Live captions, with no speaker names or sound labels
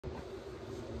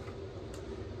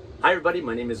Hi everybody,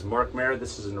 my name is Mark Mayer.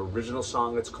 This is an original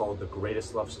song. It's called The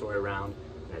Greatest Love Story Around,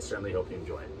 and I certainly hope you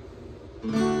enjoy it.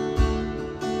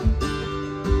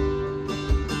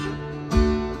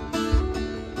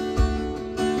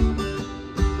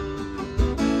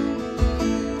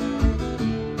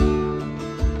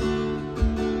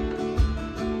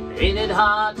 Ain't it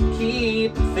hard to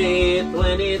keep faith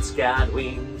when it's got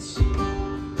wings?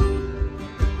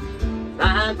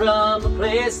 Flying from a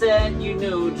place that you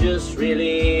know just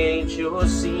really ain't your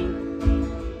scene.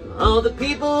 All the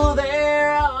people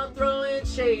there are throwing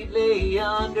shade, lay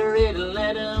under it and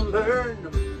let them burn.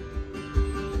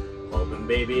 Hoping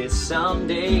baby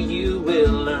someday you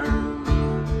will learn.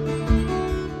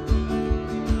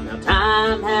 Now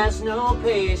time has no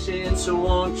patience, so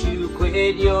won't you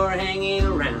quit your hanging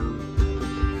around.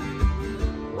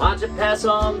 Watch it pass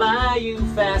on by you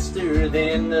faster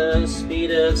than the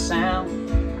speed of sound.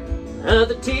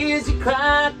 The tears you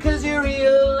cried 'cause you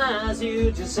realize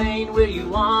you just ain't where you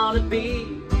wanna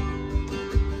be.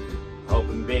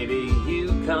 Hoping baby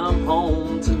you come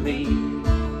home to me.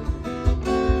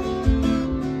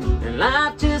 And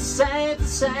life just ain't the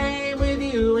same with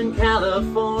you in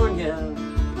California.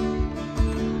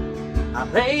 I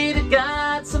pray to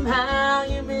God somehow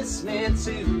you miss me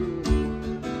too.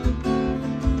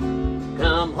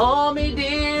 Come home, me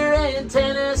dear, in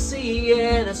Tennessee,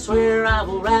 and I swear I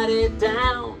will write it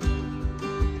down.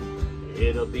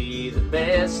 It'll be the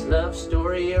best love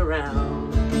story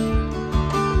around.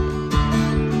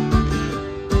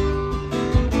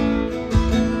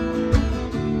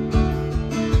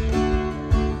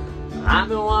 I've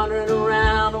been wandering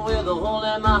around with a hole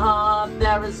in my heart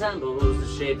that resembles the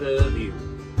shape of you.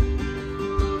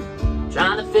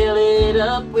 Trying to fill it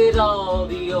up with all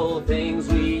the old things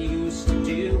we used to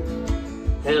do.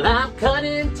 And I'm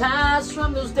cutting ties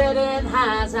from those dead-end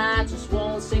highs. I just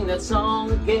won't sing that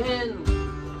song again.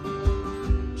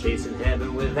 Chasing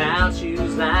heaven without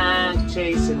you's like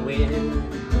chasing wind.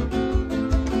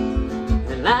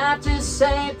 And life just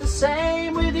ain't the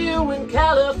same with you in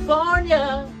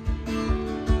California.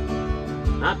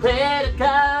 I pray to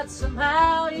God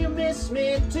somehow you miss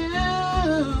me too.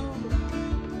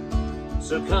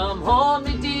 So come home,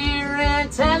 me dear, in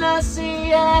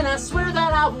Tennessee, and I swear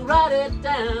that I will write it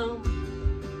down.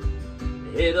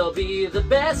 It'll be the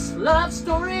best love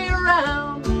story around.